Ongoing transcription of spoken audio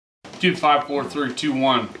2, 5, 4, 3, 2,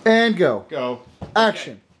 1. And go. Go.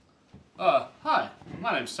 Action. Hi,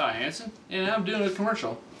 my name's Ty Hansen, and I'm doing a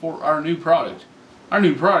commercial for our new product. Our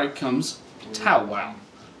new product comes Towel Wow.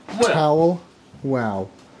 Well, Towel Wow.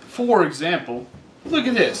 for example, look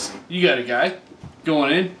at this. You got a guy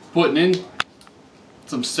going in, putting in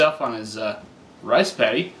some stuff on his rice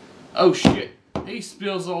paddy. Oh shit, he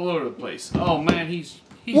spills all over the place. Oh man, he's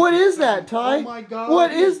What is that, Ty? Oh my God.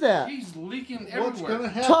 What is that? He's leaking What's everywhere. gonna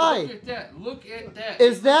happen? Ty. Look at that. Look at that.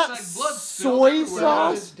 Is It that looks like blood spilled soy everywhere.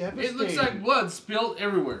 sauce? It looks like blood spilled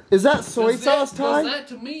everywhere. Is that soy sauce, Ty? Does that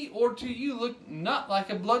to me or to you look not like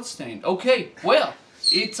a blood stain? Okay, well,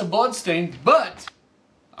 it's a blood stain, but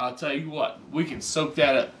I'll tell you what, we can soak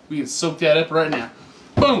that up. We can soak that up right now.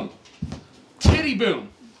 Boom. Titty boom.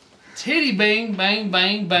 Titty bang, bang,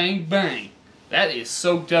 bang, bang, bang. That is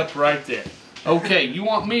soaked up right there. Okay, you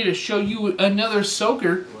want me to show you another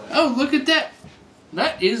soaker? Oh, look at that.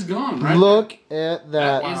 That is gone right Look at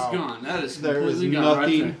that. That is gone. That is There is completely gone right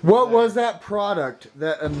nothing. there. What was that product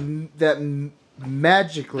that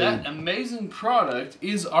magically? That amazing product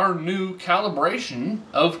is our new calibration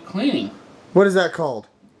of cleaning. What is that called?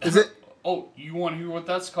 Is it? Oh, you want to hear what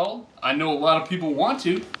that's called? I know a lot of people want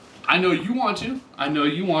to. I know you want to. I know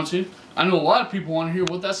you want to. I know a lot of people want to hear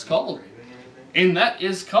what that's called. And that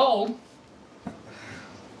is called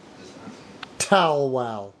Towel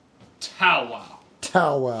Wow. Towel Wow.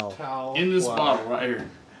 Towel Wow. Towel. In this Wow. bottle right here.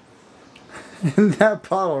 In that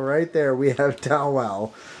bottle right there, we have Towel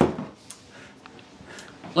Wow.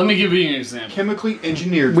 Let me give you an example. Chemically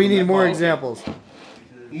engineered. We from need that more bottle. examples.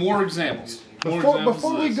 More examples. More examples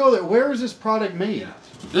Before of we this. go there, where is this product made?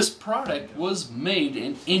 This product was made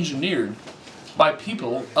and engineered by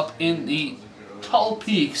people up in the tall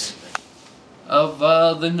peaks of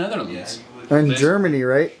the Netherlands. In This- Germany,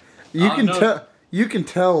 right? You can no. tell. You can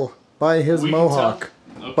tell by his We can mohawk.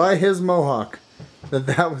 tell. Okay. By his mohawk,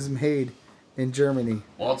 that was made in Germany.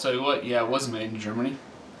 Well, I'll tell you what, yeah, it was made in Germany.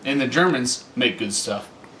 And the Germans make good stuff.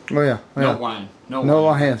 Oh yeah. Oh, No yeah. lying. No lying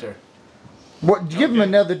lying. right there. What? Give him Okay.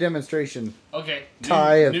 another demonstration. Okay.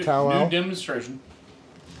 Tie of new towel. New demonstration.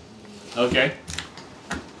 Okay.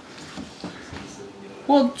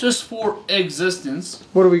 Well, just for existence,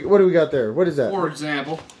 What do we got there? What is that? for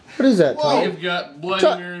example, What is that, Ty? we've got Bloody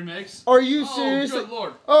Ty- Mary mix. Are you Oh, serious? good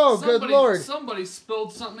lord. Oh, good lord. Somebody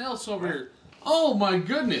spilled something else over here. Oh my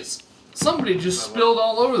goodness. Somebody just spilled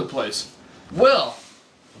all over the place. Well,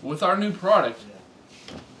 with our new product,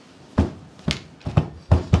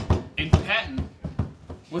 and patent,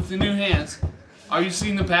 with the new hands, are you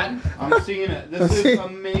seeing the patent? I'm seeing it. This is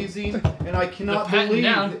amazing, and I The cannot patent believe.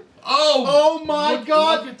 down. it. Oh! Oh my look,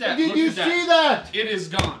 God! Look at that. Did look you at that. see that? It is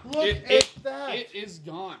gone. Look it, at it, that. It is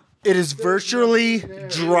gone. It is virtually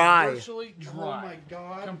dry. Virtually Oh dry. my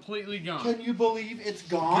God! Completely gone. Can you believe it's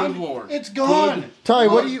gone? Good lord. It's gone. Good. Ty,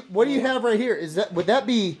 what do you have right here? Is that would that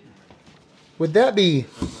be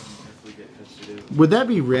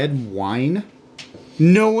red wine?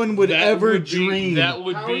 No one would That ever would be- dream. That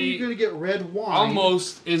would How are you be gonna get red wine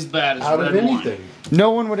almost as bad as out red of anything? wine.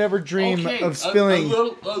 No one would ever dream Okay, of spilling a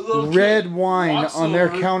little red kid wine walks on their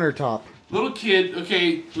over. countertop. Little kid,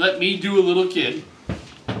 okay, let me do a little kid.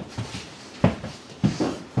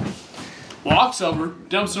 Walks over,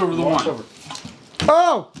 dumps over the Walks wine. over.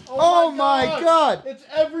 Oh my God! It's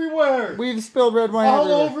everywhere. We've spilled red wine All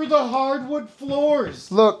everywhere. over the hardwood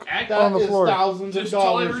floors. Look Act- on the That is floor. thousands of Just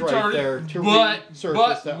totally dollars retarded. right there to but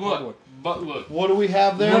resurface that hardwood. look. What do we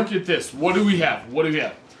have there? Look at this. What do we have? What do we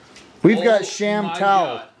have? We've Oh got Sham my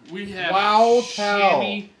Towel. God. We have Wow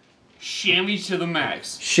Towel. Chamois to the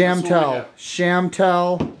max. Sham That's what we Towel. have. Sham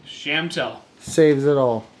Towel Sham Towel. saves it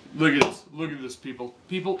all. Look at this. Look at this, people.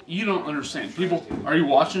 People, you don't understand. People, are you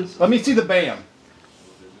watching? Let me see the bam.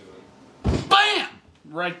 Bam!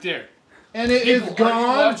 Right there. And it is People, are you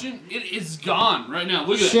gone. watching? It is gone right now.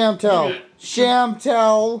 Look at Sham that. Look Towel. at it. Sham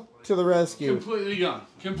Towel to the rescue. Completely gone.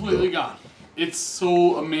 Completely gone. It's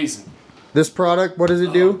so amazing. This product, what does it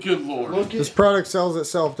Oh, do? good lord. Look This at product sells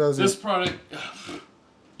itself, doesn't This it? product,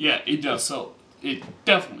 yeah, it does sell. It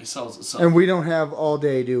definitely sells itself. And we don't have all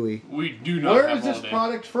day, do we? We do not where have is this all day.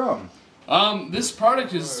 product from? This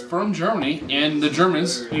product is from Germany, and the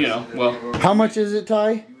Germans, you know, well, How much is it,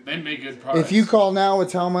 Ty? they make good products. If you call now,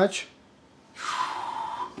 it's how much?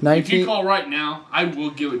 If you 19. call right now, I will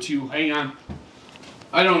give it to you. Hang on.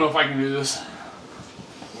 I don't know if I can do this.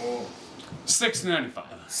 $6.95.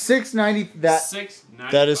 $6.90. That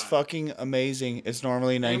 $6.95. that is fucking amazing. It's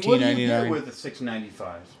normally And what do you get $19.99. with the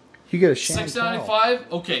 $6.95? You get a Sham Towel.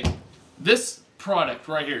 $6.95. Okay, this product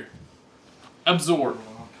right here, absorb.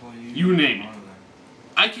 You name it.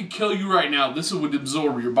 I could kill you right now. This would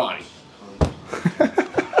absorb your body.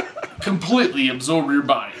 completely absorb your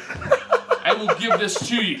body. I will give this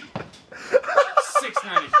to you.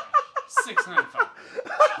 $6.95. $6.95.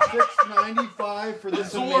 $6.95 for this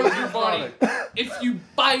Absorb your amazing body. product. If you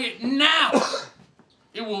buy it now,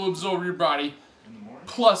 it will absorb your body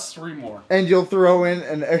plus 3 more. And you'll throw in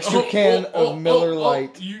an extra can of Miller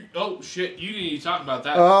Lite. Oh shit! You didn't even talk about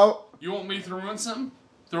that. Oh, You want me to throw in something?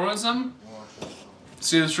 Throw in something?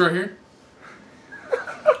 See this right here?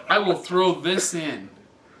 I will throw this in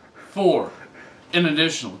for an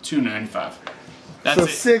additional $2.95. That's so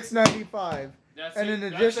it. $6.95 That's and it. an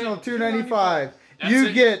That's additional it. $2.95. That's You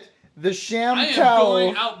it. get the Sham I am towel.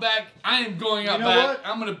 going out back. I am going out know back. what?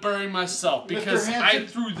 I'm gonna bury myself because I Hansen?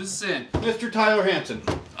 threw this in. Mr. Tyler Hansen,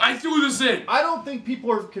 I threw this in. I don't think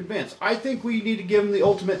people are convinced. I think we need to give them the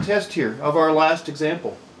ultimate test here of our last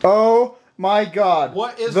example. Oh my God!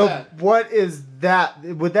 What is that? What is that?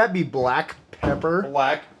 Would that be black pepper?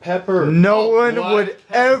 Black pepper. No Oh, one black would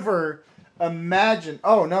pepper. ever imagine.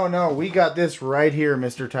 Oh no! We got this right here,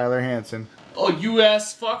 Mr. Tyler Hansen. Oh, you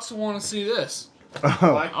ass fucks want to see this?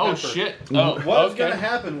 Black Oh pepper. shit! Oh, What's okay. going to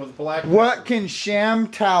happen with black pepper? What can Sham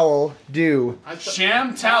Towel do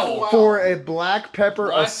Sham towel Wow. for a black pepper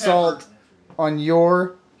Black assault pepper. on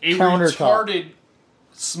your A countertop? retarded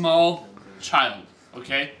small child.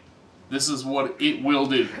 Okay, this is what it will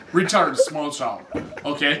do. Retarded small child.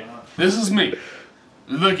 Okay, this is me.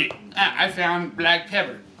 Look it. I found black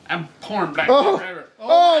pepper. I'm pouring black Oh. pepper.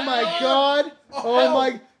 Oh my God! Oh hell.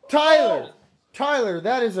 my, Tyler,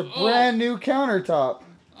 that is a brand new countertop.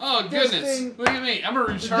 Oh This goodness! thing- Look at me. I'm a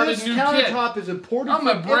retarded This new kid. countertop is imported I'm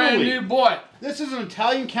a from brand Italy. new boy. This is an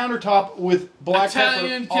Italian countertop with black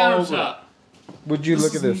Italian pepper all over it. countertop. Would you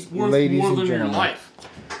look at this, worth ladies more and than your gentlemen? life.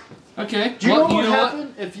 Okay. Do you know what would what?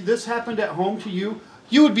 happen if this happened at home to you?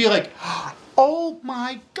 You would be like, oh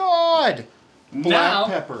my God! Black Now,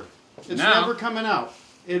 pepper. It's now- never coming out.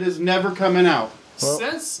 It is never coming out. Well-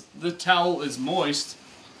 since the towel is moist,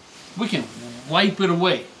 we can wipe it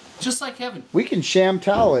away, just like heaven. We can Sham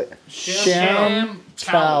Towel it. Sham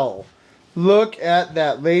Towel. Look at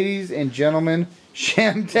that, ladies and gentlemen.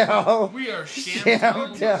 Sham Towel. We are Sham sham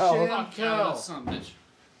towel. towel. Sham Fuck towel. out of some bitch.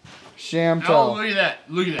 Sham Oh, Towel. look at that.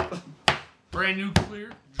 Look at that. Brand new,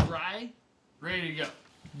 clear, dry, ready to go.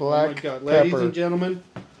 Black Oh my God. Ladies pepper. and gentlemen,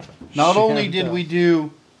 not Sham only did towel. we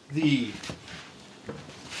do the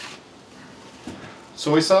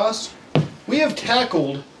soy sauce, we have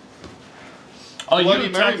tackled Oh, Bloody you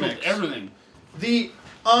Mary tackled mix. everything. the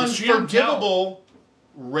sham unforgivable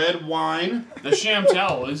red wine. The sham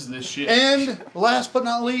towel is this shit. And last but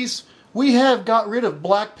not least, we have got rid of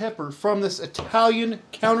black pepper from this Italian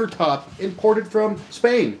countertop imported from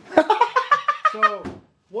Spain. So,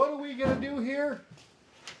 what are we going to do here?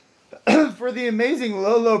 For the amazing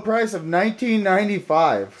low price of $19.95.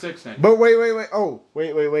 $6.95. But wait. Oh,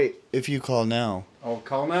 wait. If you call now. Oh,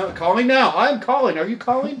 call now. Calling now. I'm calling. Are you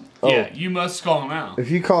calling? Yeah, you must call him out. If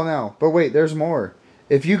you call now. But wait, there's more.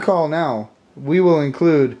 If you call now, we will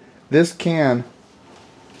include this can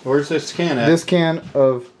Where's this can at? this can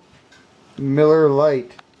of Miller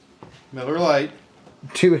Lite Miller Lite.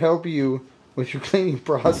 to help you with your cleaning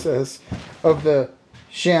process of the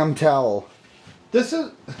Sham Towel. This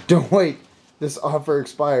is... Don't wait. This offer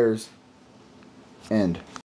expires. End.